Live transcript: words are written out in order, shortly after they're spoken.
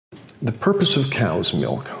The purpose of cow's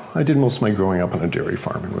milk, I did most of my growing up on a dairy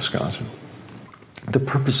farm in Wisconsin. The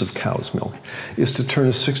purpose of cow's milk is to turn a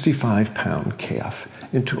 65-pound calf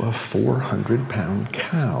into a 400-pound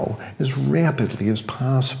cow as rapidly as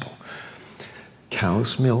possible.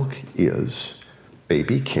 Cow's milk is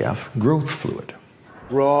baby calf growth fluid.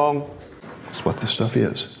 Wrong. That's what this stuff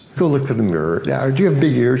is. Go look in the mirror. Do you have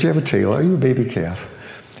big ears? Do you have a tail? Are you a baby calf?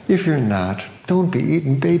 If you're not, don't be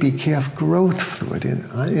eating baby calf growth fluid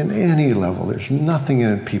in any level. There's nothing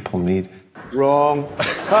in it people need. Wrong.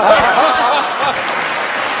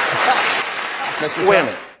 Wait a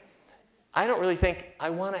minute. I don't really think I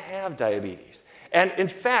want to have diabetes. And in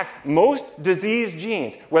fact, most disease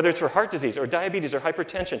genes, whether it's for heart disease or diabetes or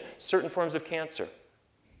hypertension, certain forms of cancer,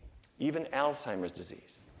 even Alzheimer's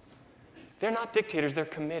disease, they're not dictators, they're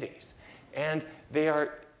committees. And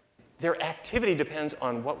their activity depends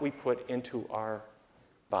on what we put into our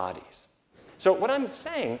bodies. So what I'm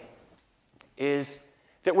saying is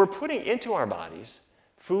that we're putting into our bodies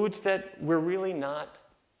foods that we're really not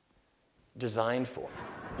designed for.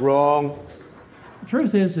 Wrong. The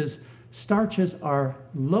truth is starches are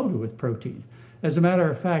loaded with protein. As a matter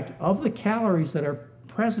of fact, of the calories that are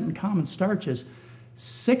present in common starches,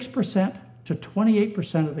 6% to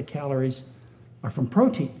 28% of the calories are from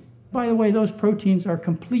protein. By the way, those proteins are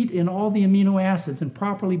complete in all the amino acids and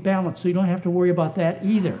properly balanced, so you don't have to worry about that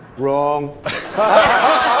either. Wrong.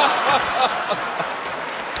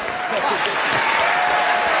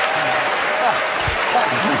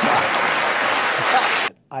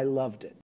 I loved it.